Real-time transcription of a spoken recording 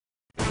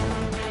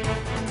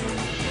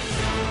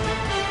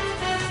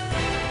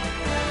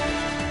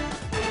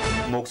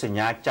មកសញ្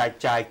ញា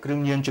ចាយគ្រឿង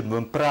ញៀនចំនួ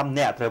ន5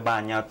នាក់ត្រូវបា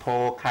នអាជ្ញាធ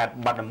រខេត្ត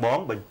បាត់ដំបង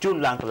បញ្ជូន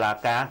ឡើងតុលា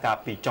ការកាល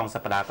ពីចុងស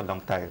ប្តាហ៍កន្ល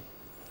ងទៅ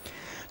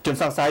ជន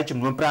សង្ស័យចំ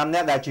នួន5នា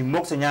ក់ដែលជាមុ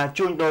ខសញ្ញា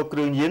ជួញដូរគ្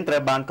រឿងញៀនត្រូ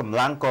វបានកម្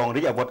លាំងកង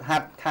រាជអាវុធហ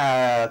ត្ថ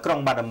ក្រុង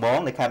បាត់ដំបង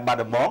នៃខេត្តបាត់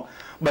ដំបង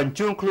បញ្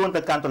ជូនខ្លួន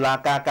ទៅកាន់តុលា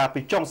ការកាល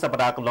ពីចុងសប្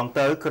តាហ៍កន្លង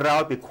ទៅក្រោ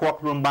យពីឃាត់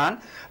ខ្លួនបាន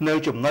នៅ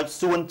ចំណុច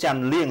សួនច័ន្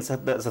ទលៀង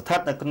ស្ថិត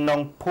នៅក្នុង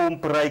ភូមិ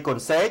ព្រៃកុន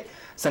សេក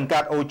សង្កា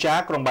ត់អូចា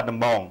ក្រុងបាត់ដំ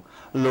បង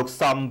លោក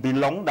សំប៊ី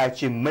ឡុងដែល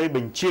ជាមេប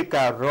ញ្ជា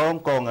ការរង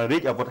កងរា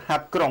ជអាវុធហ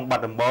ត្ថក្រុងបា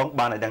ត់ដំបង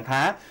បានឲ្យដឹង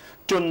ថា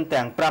ជន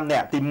ទាំង5នា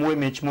ក់ទី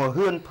1មានឈ្មោះ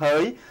ហ៊ឿនភើ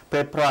យភេ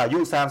ទប្រុសអាយុ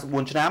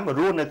34ឆ្នាំរ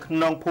ស់នៅក្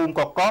នុងភូមិ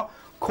កកក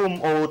ឃុំ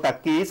អូតា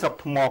គីស្រុក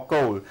ថ្ម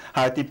គោល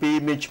ហើយទី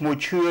2មានឈ្មោះ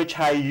ឈឿ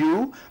ឆៃយូ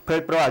ភេទ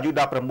ប្រុសអាយុ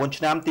19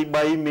ឆ្នាំទី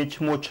3មាន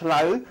ឈ្មោះឆ្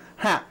លៅ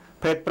ហាក់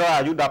ភេទប្រុស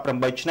អាយុ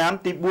18ឆ្នាំ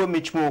ទី4មា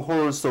នឈ្មោះហុ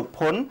លសុ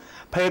ផុន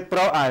ភេទប្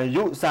រុសអា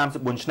យុ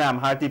34ឆ្នាំ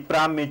ហើយទី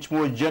5មានឈ្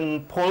មោះយិន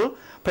ផុល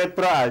ភេទ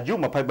ប្រុសអាយុ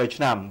23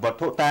ឆ្នាំវត្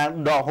ថុតាង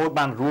ដកហូត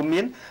បានរួម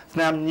មានស្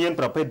នាមញៀន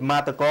ប្រភេទម៉ា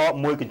តក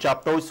មួយកញ្ចប់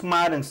តូចស្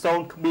មើនឹង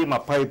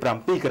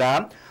0.27ក្រា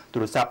មទូ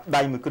រស័ព្ទ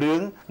ដៃ1គ្រឿង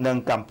និង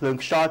កាំភ្លើង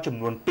ខ្យល់ចំ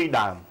នួន2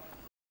ដើម